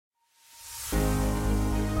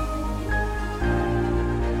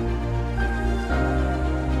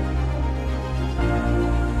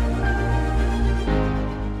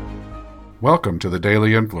Welcome to the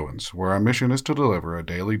Daily Influence, where our mission is to deliver a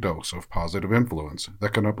daily dose of positive influence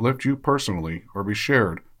that can uplift you personally or be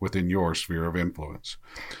shared within your sphere of influence.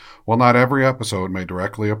 While not every episode may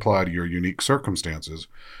directly apply to your unique circumstances,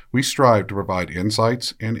 we strive to provide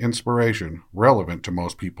insights and inspiration relevant to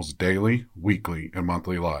most people's daily, weekly, and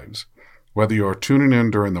monthly lives. Whether you're tuning in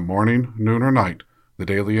during the morning, noon, or night, the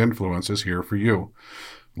Daily Influence is here for you.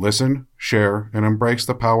 Listen, share, and embrace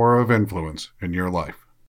the power of influence in your life.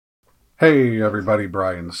 Hey everybody,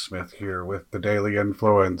 Brian Smith here with the Daily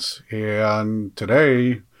Influence, and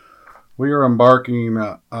today we are embarking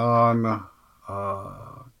on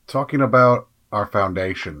talking about our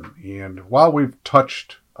foundation. And while we've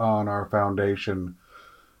touched on our foundation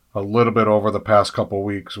a little bit over the past couple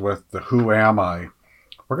weeks with the Who Am I,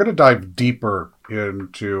 we're going to dive deeper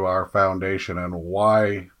into our foundation and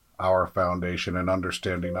why our foundation and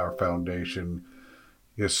understanding our foundation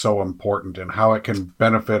is so important and how it can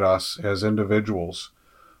benefit us as individuals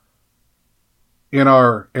in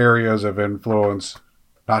our areas of influence,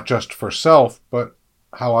 not just for self, but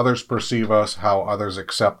how others perceive us, how others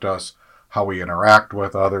accept us, how we interact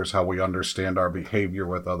with others, how we understand our behavior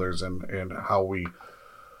with others, and how we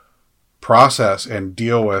process and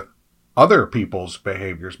deal with other people's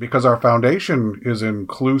behaviors, because our foundation is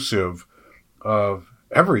inclusive of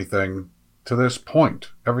everything to this point,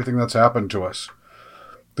 everything that's happened to us.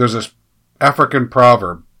 There's this African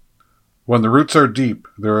proverb, when the roots are deep,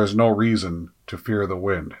 there is no reason to fear the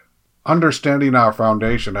wind. Understanding our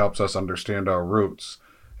foundation helps us understand our roots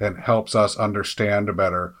and helps us understand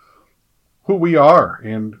better who we are.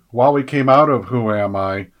 And while we came out of Who Am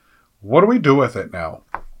I, what do we do with it now?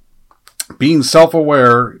 Being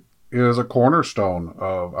self-aware is a cornerstone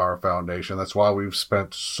of our foundation. That's why we've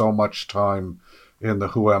spent so much time in the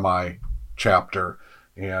Who Am I chapter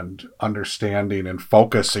and understanding and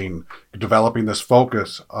focusing, developing this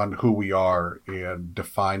focus on who we are and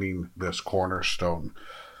defining this cornerstone.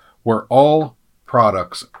 We're all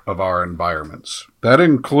products of our environments. That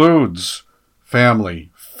includes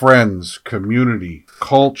family, friends, community,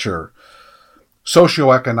 culture,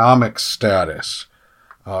 socioeconomic status,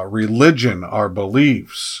 religion, our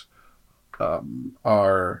beliefs,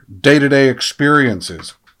 our day-to-day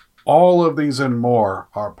experiences. All of these and more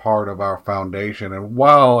are part of our foundation. And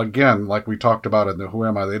while, again, like we talked about in the Who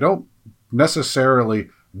Am I, they don't necessarily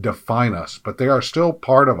define us, but they are still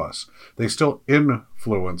part of us. They still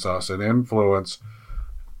influence us and influence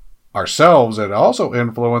ourselves, and also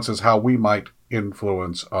influences how we might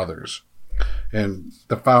influence others. And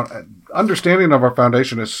the understanding of our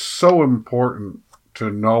foundation is so important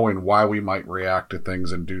to knowing why we might react to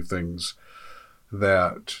things and do things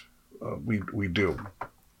that we do.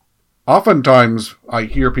 Oftentimes, I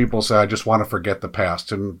hear people say, I just want to forget the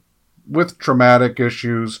past. And with traumatic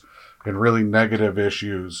issues and really negative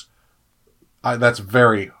issues, that's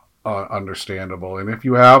very understandable. And if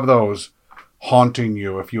you have those haunting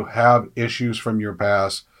you, if you have issues from your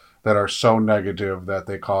past that are so negative that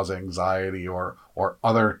they cause anxiety or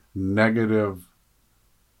other negative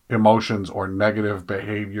emotions or negative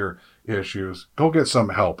behavior issues, go get some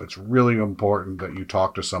help. It's really important that you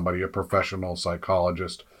talk to somebody, a professional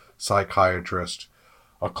psychologist, psychiatrist,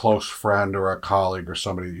 a close friend or a colleague or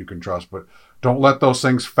somebody that you can trust. But don't let those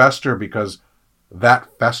things fester, because that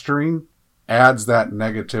festering adds that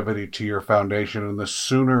negativity to your foundation. And the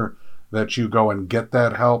sooner that you go and get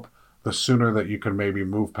that help, the sooner that you can maybe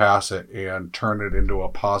move past it and turn it into a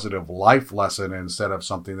positive life lesson instead of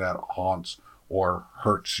something that haunts or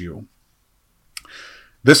hurts you.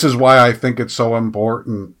 This is why I think it's so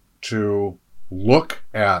important to look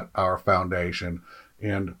at our foundation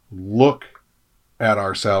and look at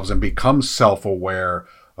ourselves and become self-aware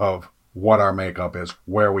of what our makeup is,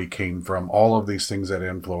 where we came from, all of these things that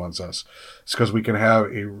influence us. It's because we can have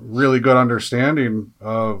a really good understanding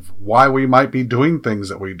of why we might be doing things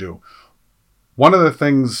that we do. One of the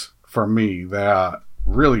things for me that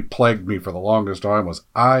really plagued me for the longest time was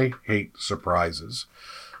I hate surprises.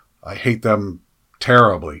 I hate them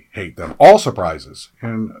terribly, hate them. All surprises.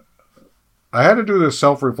 And I had to do this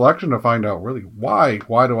self-reflection to find out really why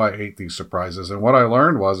do I hate these surprises? And what I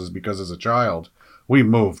learned is because as a child, we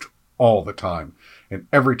moved all the time. And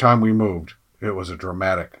every time we moved, it was a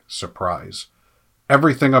dramatic surprise.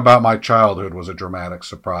 Everything about my childhood was a dramatic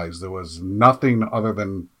surprise. There was nothing other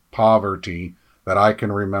than poverty that I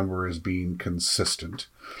can remember as being consistent.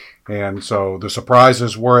 And so the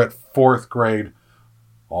surprises were at fourth grade.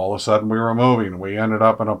 All of a sudden we were moving. We ended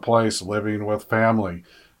up in a place living with family.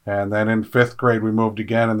 And then in fifth grade we moved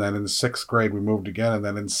again. And then in sixth grade we moved again. And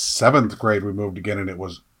then in seventh grade we moved again. And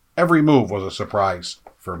every move was a surprise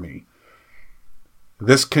for me.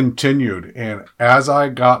 this continued. And as I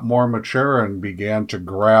got more mature and began to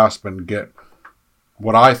grasp and get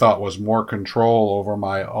what I thought was more control over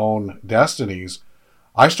my own destinies,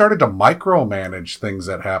 I started to micromanage things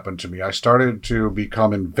that happened to me. I started to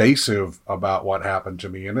become invasive about what happened to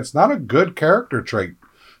me. And it's not a good character trait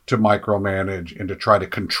to micromanage and to try to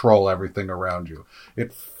control everything around you.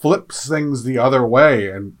 It flips things the other way,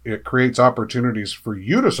 and it creates opportunities for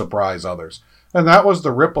you to surprise others. And that was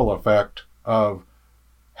the ripple effect of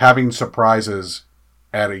having surprises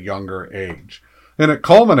at a younger age. And it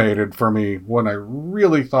culminated for me when I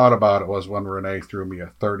really thought about it was when Renee threw me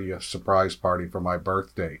a 30th surprise party for my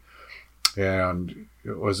birthday. And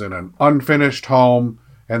it was in an unfinished home,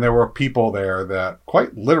 and there were people there that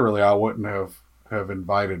quite literally I wouldn't have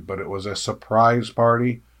invited, but it was a surprise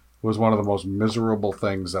party. It was one of the most miserable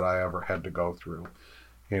things that I ever had to go through.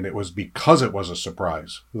 And it was because it was a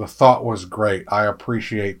surprise. The thought was great. I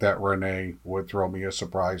appreciate that Renee would throw me a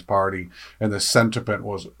surprise party, and the sentiment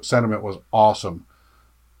was awesome.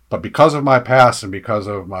 But because of my past and because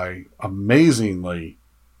of my amazingly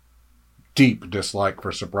deep dislike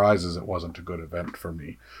for surprises, it wasn't a good event for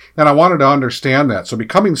me. And I wanted to understand that. So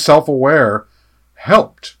becoming self-aware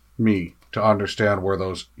helped me to understand where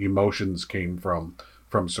those emotions came from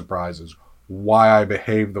surprises, why I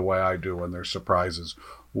behave the way I do when there's surprises,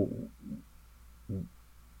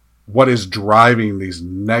 what is driving these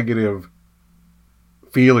negative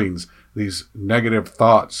feelings, these negative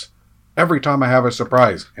thoughts every time I have a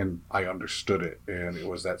surprise. And I understood it. And it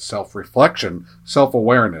was that self-reflection,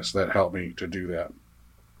 self-awareness that helped me to do that.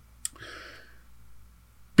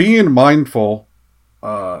 Being mindful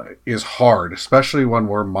is hard, especially when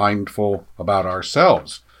we're mindful about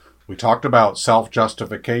ourselves. We talked about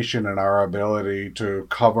self-justification and our ability to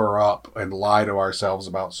cover up and lie to ourselves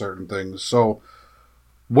about certain things. So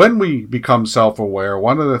when we become self-aware,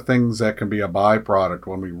 one of the things that can be a byproduct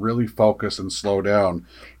when we really focus and slow down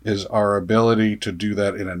is our ability to do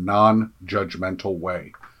that in a non-judgmental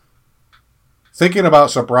way. Thinking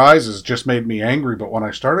about surprises just made me angry, but when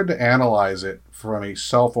I started to analyze it from a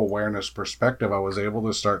self-awareness perspective, I was able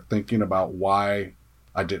to start thinking about why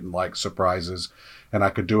I didn't like surprises, and I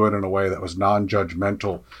could do it in a way that was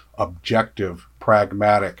non-judgmental, objective,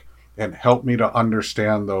 pragmatic, and helped me to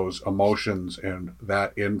understand those emotions and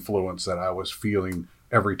that influence that I was feeling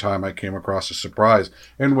every time I came across a surprise.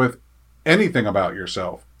 And with anything about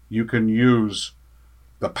yourself, you can use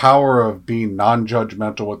the power of being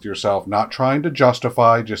non-judgmental with yourself, not trying to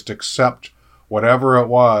justify, just accept whatever it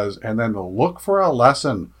was, and then look for a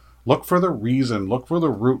lesson, look for the reason, look for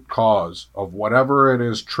the root cause of whatever it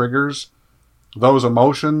is triggers those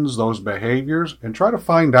emotions, those behaviors, and try to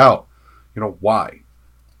find out, why.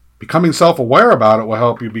 Becoming self-aware about it will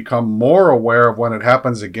help you become more aware of when it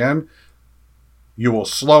happens again. You will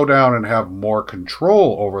slow down and have more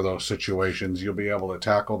control over those situations. You'll be able to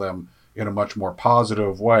tackle them in a much more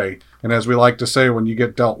positive way. And as we like to say, when you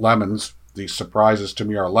get dealt lemons, these surprises to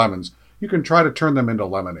me are lemons, you can try to turn them into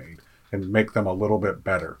lemonade and make them a little bit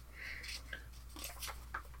better.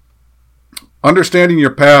 Understanding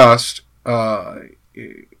your past,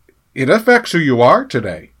 it affects who you are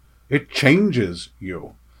today. It changes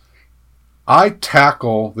you. I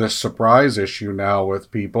tackle this surprise issue now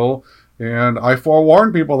with people, and I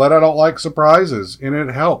forewarn people that I don't like surprises, and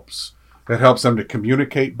it helps. It helps them to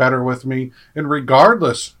communicate better with me, and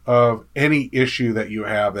regardless of any issue that you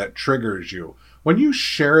have that triggers you, when you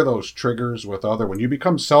share those triggers with others, when you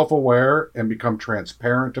become self-aware and become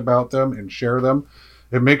transparent about them and share them,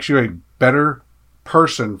 it makes you a better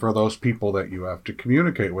person for those people that you have to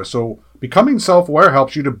communicate with. So becoming self-aware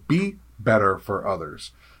helps you to be better for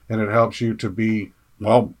others. And it helps you to be,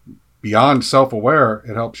 beyond self-aware,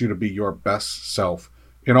 it helps you to be your best self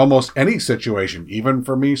in almost any situation. Even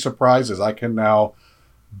for me, surprises, I can now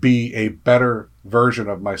be a better version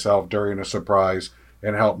of myself during a surprise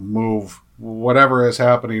and help move whatever is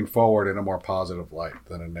happening forward in a more positive light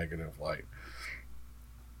than a negative light.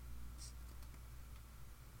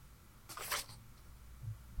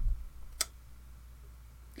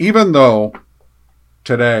 Even though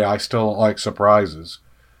today I still don't like surprises,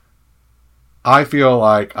 I feel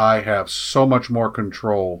like I have so much more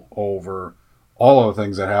control over all of the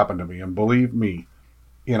things that happen to me. And believe me,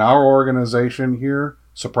 in our organization here,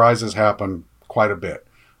 surprises happen quite a bit.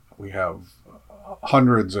 We have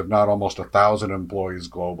hundreds, if not almost 1,000 employees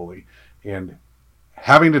globally. And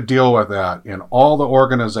having to deal with that in all the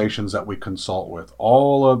organizations that we consult with,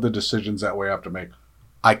 all of the decisions that we have to make,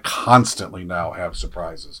 I constantly now have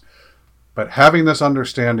surprises. But having this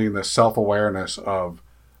understanding, this self-awareness of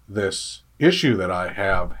this issue that I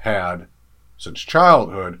have had since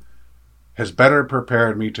childhood has better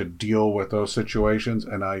prepared me to deal with those situations,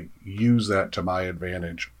 and I use that to my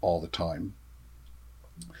advantage all the time.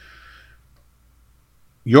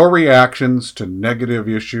 Your reactions to negative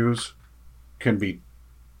issues can be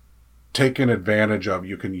taken advantage of.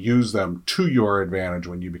 You can use them to your advantage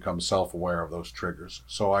when you become self-aware of those triggers.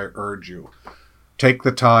 So I urge you, take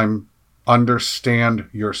the time, understand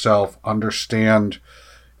yourself, understand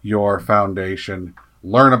your foundation,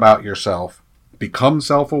 learn about yourself, become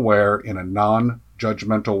self-aware in a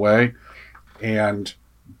non-judgmental way, and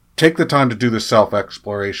take the time to do the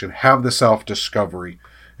self-exploration, have the self-discovery.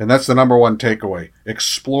 And that's the number one takeaway.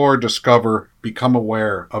 Explore, discover, become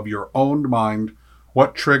aware of your own mind,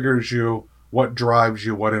 what triggers you, what drives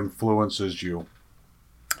you, what influences you.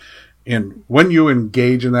 And when you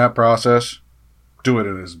engage in that process, do it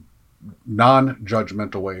in as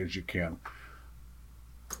non-judgmental way as you can.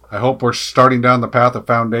 I hope we're starting down the path of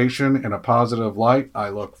foundation in a positive light. I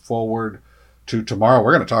look forward to tomorrow.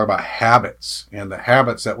 We're going to talk about habits and the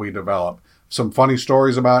habits that we develop. Some funny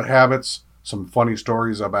stories about habits, some funny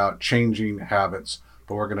stories about changing habits,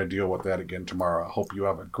 but we're going to deal with that again tomorrow. I hope you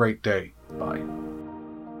have a great day. Bye.